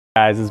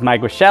Guys, it's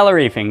Mike with Shallow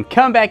Reefing,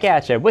 coming back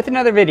at you with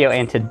another video,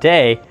 and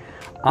today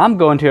I'm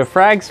going to a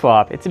frag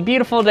swap. It's a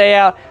beautiful day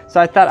out,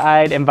 so I thought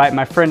I'd invite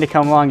my friend to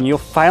come along and you'll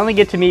finally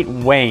get to meet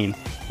Wayne.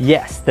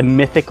 Yes, the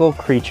mythical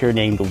creature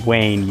named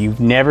Wayne. You've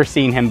never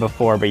seen him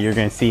before, but you're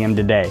gonna see him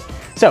today.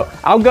 So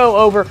I'll go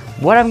over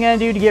what I'm gonna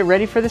do to get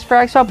ready for this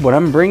frag swap, what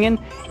I'm bringing,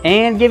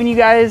 and giving you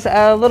guys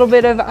a little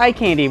bit of eye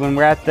candy when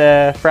we're at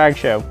the frag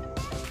show.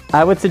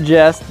 I would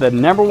suggest the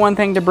number one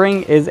thing to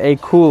bring is a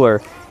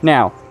cooler.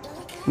 Now,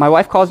 my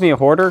wife calls me a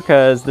hoarder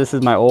because this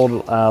is my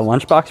old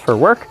lunchbox for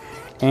work,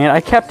 and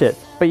I kept it.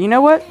 But you know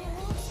what?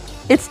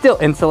 It still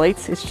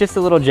insulates. It's just a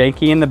little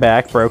janky in the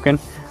back, broken.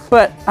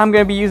 But I'm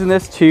gonna be using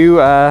this to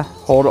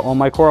hold all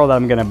my coral that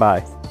I'm gonna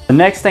buy. The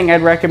next thing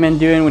I'd recommend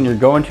doing when you're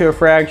going to a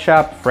frag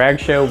shop, frag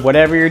show,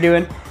 whatever you're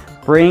doing,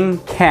 bring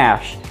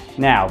cash.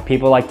 Now,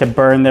 people like to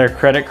burn their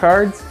credit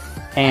cards,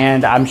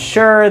 and I'm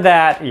sure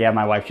that, yeah,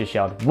 my wife just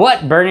yelled,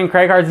 "What, burning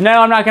credit cards?"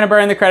 No, I'm not gonna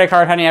burn the credit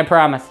card, honey, I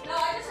promise.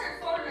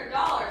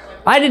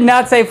 I did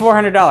not say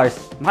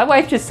 $400. My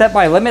wife just set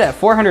my limit at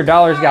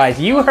 $400, guys.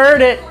 You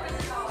heard it.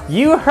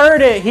 You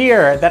heard it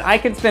here, that I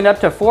can spend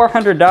up to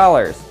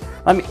 $400.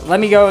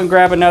 Let me go and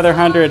grab another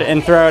 100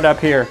 and throw it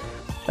up here.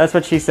 That's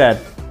what she said.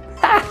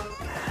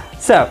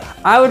 So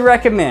I would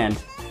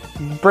recommend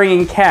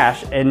bringing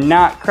cash and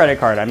not credit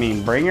card. I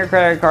mean, bring your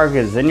credit card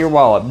because it's in your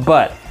wallet,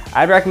 but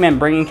I'd recommend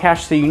bringing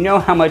cash so you know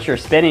how much you're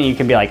spending. You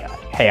can be like,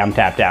 hey, I'm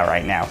tapped out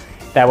right now.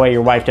 That way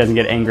your wife doesn't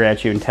get angry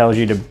at you and tells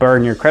you to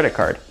burn your credit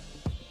card.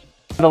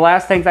 The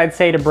last things I'd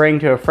say to bring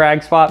to a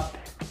frag swap,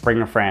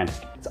 bring a friend.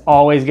 It's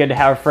always good to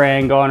have a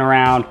friend going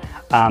around.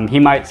 He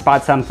might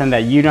spot something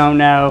that you don't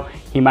know.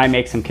 He might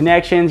make some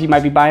connections. You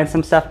might be buying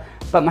some stuff.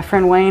 But my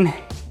friend Wayne,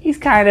 he's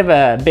kind of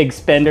a big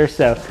spender,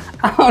 so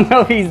I don't know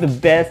if he's the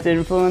best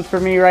influence for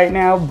me right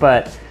now,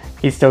 but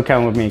he's still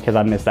coming with me because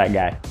I miss that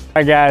guy. All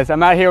right, guys,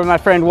 I'm out here with my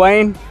friend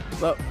Wayne.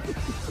 Hello.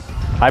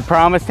 I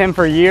promised him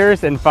for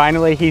years, and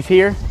finally he's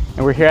here.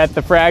 And we're here at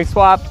the frag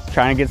swap,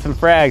 trying to get some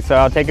frags. So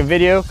I'll take a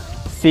video,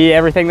 see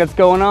everything that's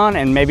going on,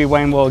 and maybe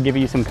Wayne will give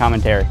you some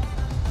commentary.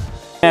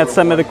 At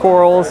some of the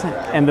corals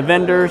and the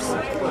vendors.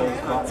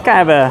 It's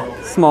kind of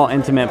a small,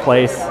 intimate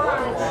place.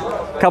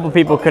 A couple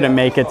people couldn't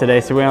make it today,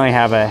 so we only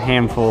have a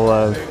handful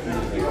of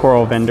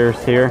coral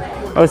vendors here.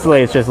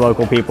 Mostly it's just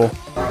local people.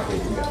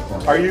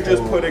 Are you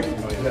just putting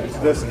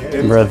this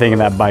in? I'm really thinking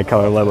that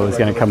bicolor lobo is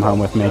gonna come home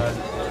with me.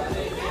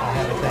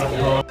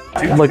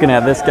 Looking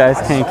at this guy's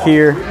tank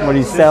here, what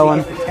he's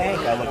selling.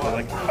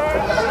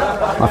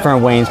 My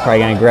friend Wayne's probably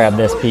gonna grab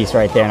this piece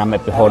right there, and I'm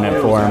gonna be holding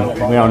it for him.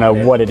 We don't know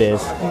what it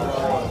is.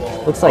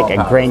 Looks like a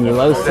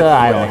granulosa.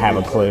 I don't have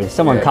a clue.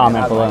 Someone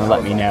comment below and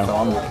let me know.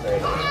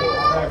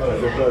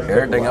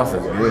 Everything else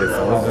is good,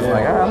 so it's just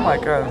like, I'm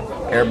like,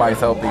 everybody's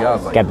healthy. I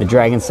was like, got the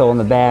dragon soul in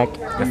the back.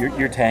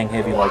 You're tang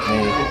heavy like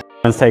me.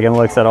 Everyone's taking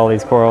looks at all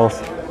these corals.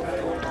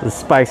 The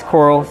spikes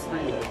corals.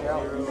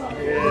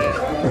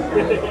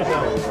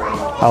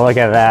 Oh, look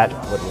at that.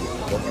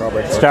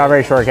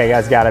 Strawberry shortcake,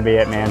 that's gotta be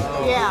it, man.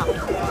 Yeah.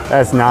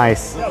 That's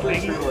nice. I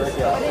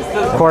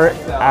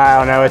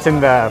don't know, it's in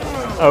the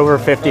over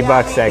 50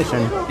 bucks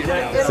section.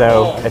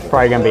 So it's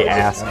probably gonna be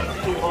asked.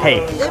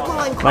 Hey,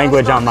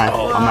 language on my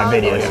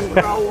videos.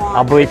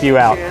 I'll bleep you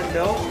out.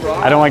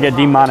 I don't wanna get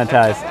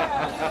demonetized.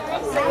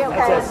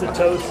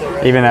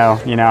 Even though,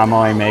 you know, I'm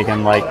only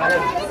making like,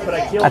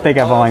 I think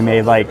I've only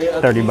made like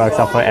 30 bucks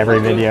off of every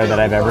video that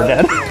I've ever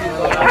done.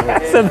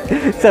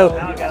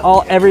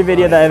 so every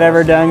video that I've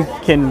ever done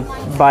can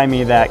buy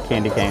me that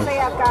candy cane.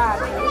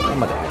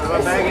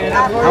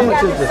 How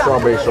much is the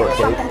strawberry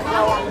shortcake?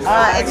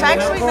 It's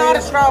actually not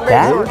a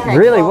strawberry shortcake.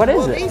 Really? What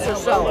is it? These are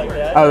sold.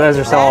 Oh, those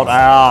are sold.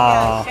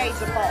 Oh.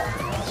 Shades of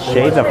Fall.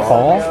 Shades of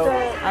Fall?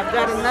 I've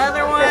got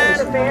another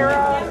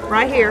one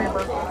right here.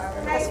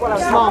 A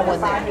small one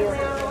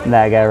there.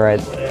 That guy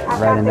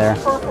right in there.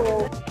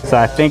 So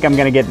I think I'm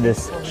gonna get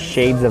this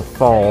Shades of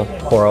Fall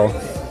coral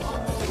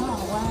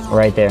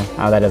right there.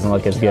 Oh, that doesn't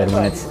look as good.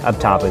 When it's up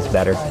top, it's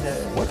better.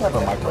 What type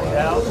of micro?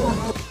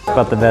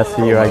 About the best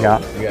view I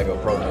got. You gotta go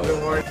pro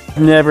mode.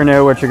 Never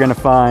know what you're gonna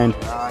find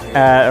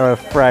at a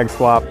frag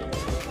swap.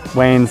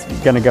 Wayne's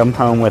gonna come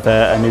home with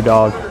a new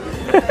dog.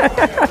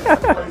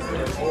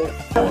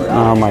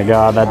 Oh my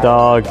God, that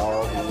dog.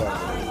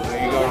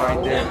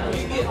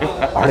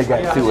 I already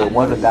got two.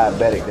 One's a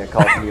diabetic that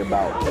cost me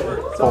about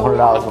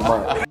 $400 a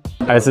month.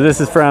 All right, so this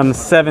is from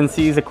Seven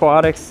Seas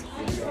Aquatics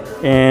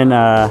in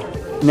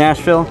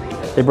Nashville.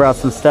 They brought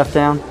some stuff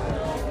down.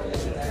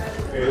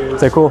 Is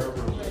that cool?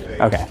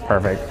 Okay,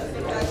 perfect.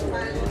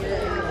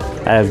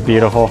 That is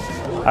beautiful.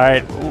 All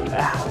right,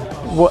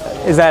 what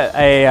is that,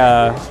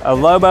 a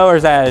Lobo, or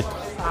is that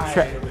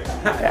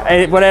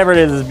whatever it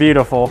is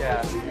beautiful.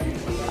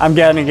 I'm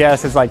gonna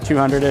guess it's like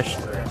 200-ish,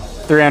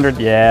 300,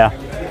 yeah.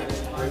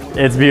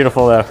 It's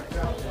beautiful though.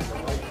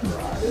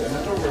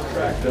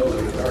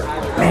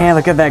 Man,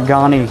 look at that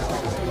Ghani.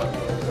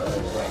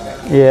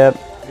 Yep.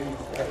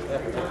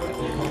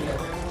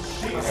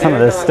 Some of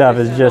this stuff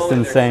is just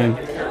insane.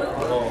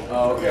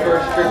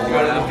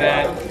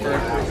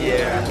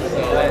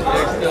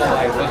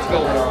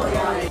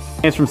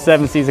 He's from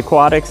Seven Seas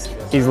Aquatics.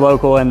 He's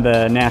local in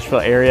the Nashville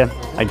area,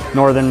 like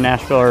northern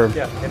Nashville or?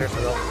 Yeah,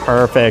 Hendersonville.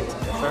 Perfect.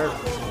 Yes, sir.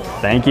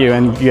 Thank you,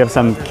 and you have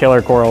some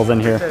killer corals in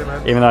here.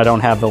 Even though I don't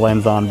have the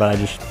lens on, but I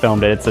just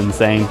filmed it, it's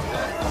insane.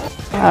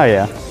 Oh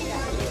yeah,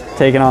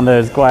 taking on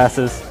those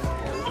glasses.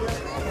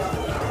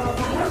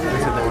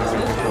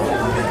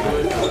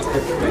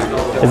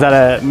 Is that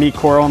a meat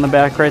coral in the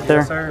back right there?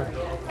 Yes, sir.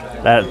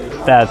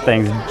 That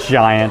thing's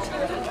giant.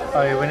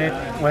 Oh,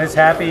 yeah, when it's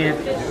happy,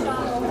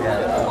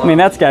 I mean,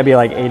 that's gotta be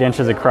like 8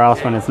 inches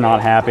across when it's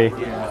not happy.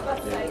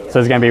 So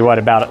it's gonna be what,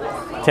 about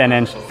 10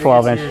 inch,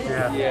 12 inch?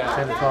 Yeah,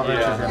 10 to 12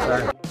 inches, yes,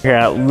 sir. Here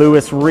at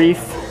Lewis Reef,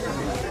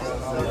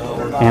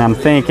 and I'm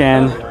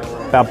thinking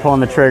about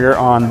pulling the trigger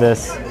on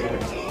this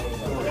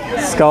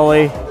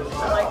Scully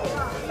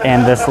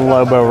and this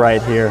Lobo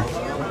right here.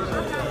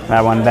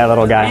 That one, that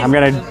little guy. I'm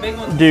gonna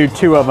do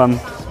 2 of them.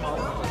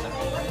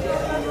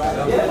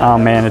 Oh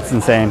man, it's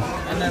insane.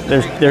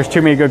 There's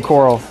too many good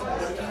corals.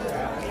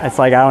 It's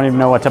like I don't even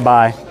know what to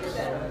buy.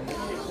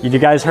 You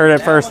guys heard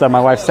it first though. My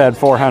wife said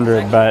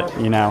 400, but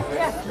you know,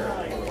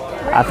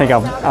 I think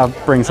I'll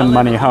bring some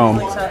money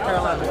home.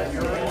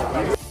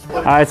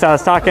 All right, so I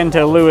was talking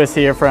to Lewis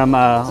here from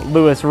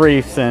Lewis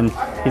Reefs, and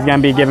he's gonna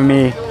be giving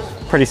me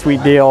a pretty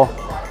sweet deal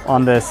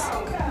on this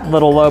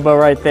little Lobo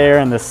right there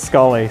and this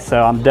Scully.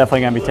 So I'm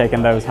definitely gonna be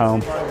taking those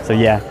home. So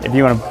yeah, if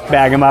you want to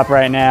bag them up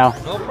right now,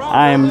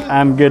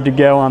 I'm good to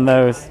go on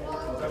those.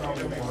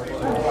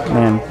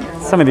 Man,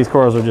 some of these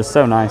corals are just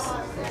so nice.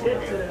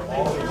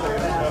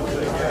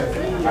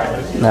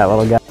 That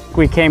little guy.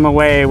 We came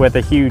away with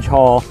a huge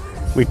haul.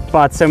 We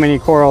bought so many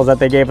corals that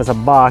they gave us a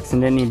box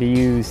and didn't need to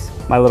use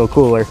my little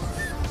cooler.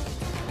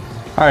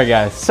 All right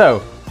guys,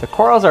 so the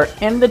corals are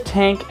in the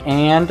tank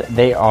and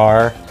they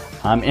are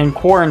in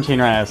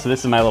quarantine right now. So this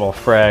is my little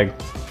Frag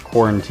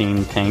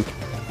quarantine tank.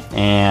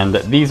 And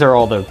these are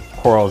all the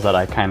corals that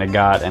I kind of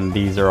got, and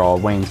these are all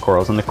Wayne's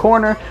corals in the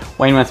corner.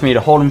 Wayne wants me to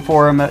hold him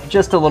for him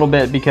just a little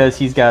bit because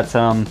he's got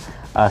some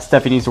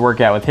stuff he needs to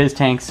work out with his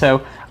tank.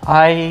 So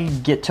I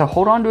get to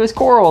hold on to his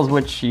corals,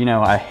 which, you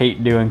know, I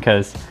hate doing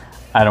because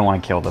I don't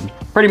want to kill them.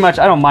 Pretty much,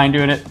 I don't mind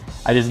doing it.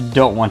 I just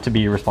don't want to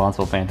be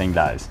responsible if anything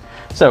dies.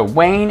 So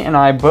Wayne and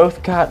I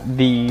both got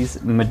these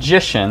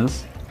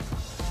magicians.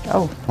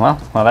 Oh, well,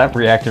 that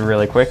reacted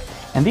really quick.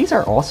 And these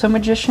are also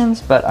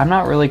magicians, but I'm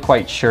not really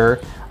quite sure.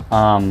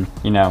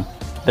 You know,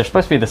 they're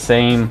supposed to be the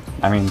same.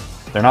 I mean,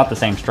 they're not the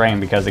same strain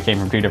because they came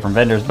from 2 different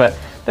vendors, but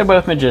they're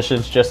both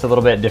magicians, just a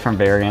little bit different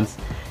variants.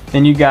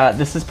 Then you got,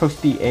 this is supposed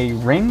to be a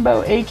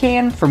rainbow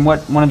acan from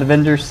what one of the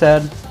vendors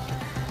said.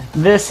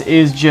 This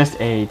is just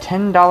a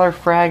 $10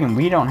 frag, and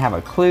we don't have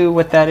a clue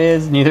what that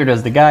is. Neither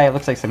does the guy. It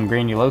looks like some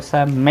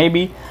granulosa,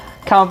 maybe.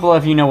 Comment below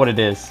if you know what it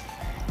is.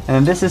 And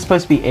then this is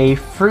supposed to be a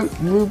Fruit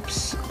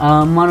Loops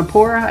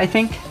monopora, I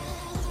think.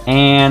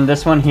 And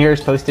this one here is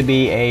supposed to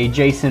be a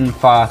Jason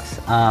Fox,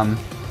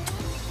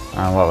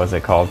 what was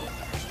it called?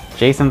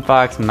 Jason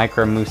Fox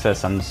Micromusa,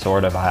 some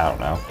sort of, I don't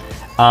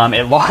know.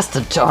 It lost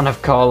a ton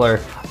of color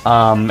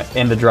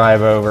in the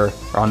drive over,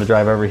 or on the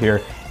drive over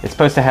here. It's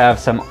supposed to have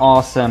some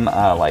awesome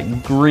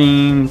like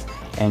greens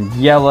and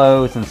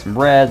yellows and some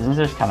reds, and it's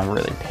just kind of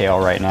really pale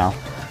right now.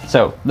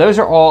 So those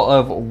are all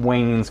of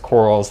Wayne's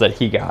corals that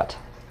he got.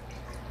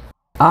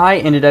 I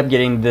ended up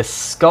getting this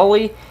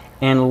Scully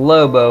and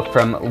Lobo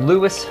from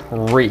Lewis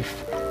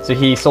Reef. So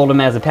he sold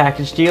them as a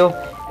package deal,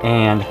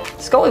 and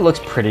Scully looks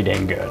pretty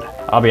dang good.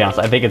 I'll be honest,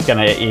 I think it's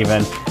gonna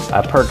even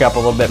perk up a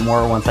little bit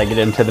more once I get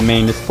into the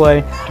main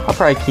display. I'll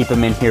probably keep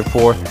them in here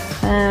for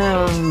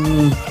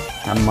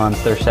a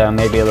month or so,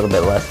 maybe a little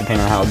bit less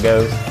depending on how it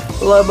goes.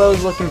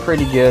 Lobo's looking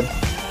pretty good.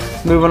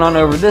 Moving on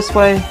over this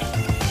way.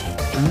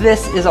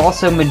 This is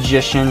also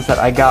magicians that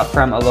I got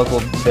from a local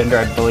vendor.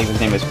 I believe his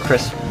name is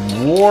Chris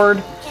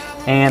Ward.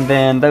 And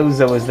then those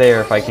that was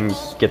there, if I can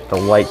get the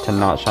light to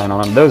not shine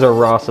on them, those are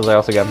Ross's. I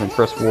also got from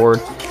Chris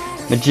Ward.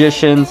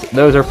 Magicians,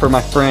 those are for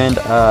my friend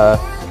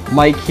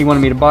Mike. He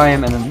wanted me to buy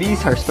them. And then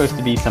these are supposed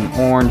to be some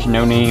orange,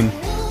 no name,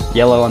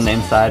 yellow on the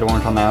inside,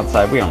 orange on the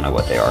outside. We don't know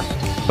what they are,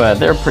 but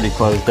they're pretty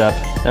closed up.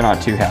 They're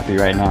not too happy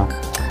right now.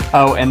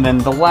 Oh, and then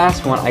the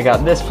last one, I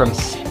got this from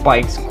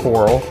Spike's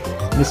Coral.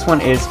 This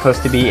one is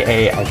supposed to be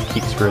a, I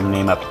keep screwing the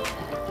name up,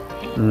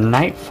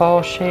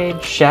 Nightfall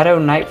Shade? Shadow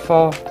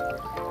Nightfall?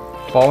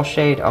 Fall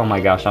Shade? Oh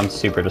my gosh, I'm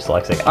super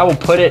dyslexic. I will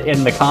put it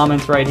in the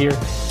comments right here.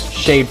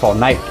 Shadefall,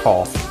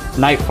 Nightfall.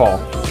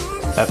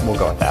 We'll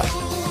go with that.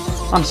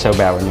 I'm so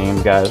bad with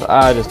names, guys.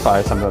 I just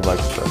buy something like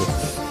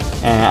this.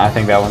 And I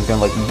think that one's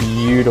gonna look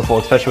beautiful,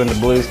 especially when the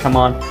blues come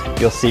on.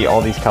 You'll see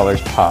all these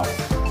colors pop.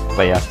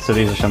 But yeah, so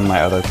these are some of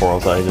my other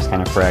corals that I just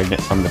kind of fragged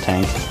it from the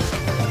tank.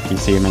 You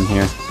see them in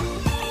here.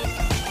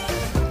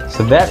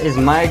 So that is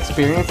my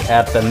experience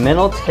at the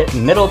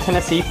Middle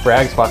Tennessee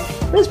Frag Swap.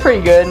 It was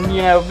pretty good.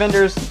 You know,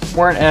 vendors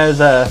weren't as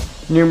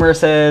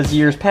numerous as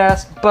years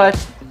past, but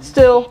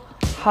still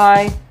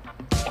high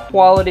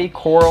quality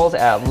corals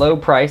at low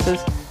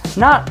prices.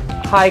 Not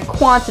high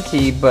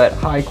quantity, but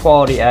high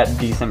quality at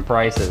decent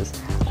prices.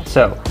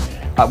 So,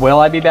 will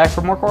I be back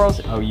for more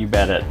corals? Oh, you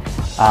bet it.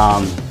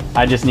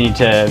 I just need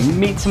to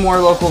meet some more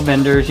local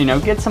vendors, you know,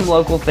 get some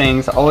local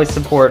things, always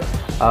support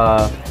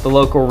the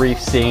local reef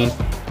scene.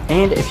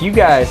 And if you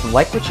guys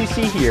like what you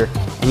see here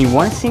and you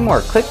want to see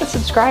more, click the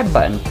subscribe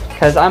button,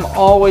 because I'm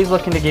always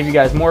looking to give you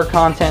guys more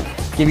content,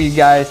 give you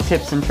guys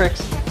tips and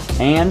tricks.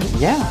 And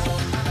yeah,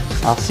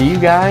 I'll see you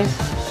guys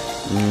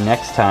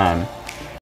next time.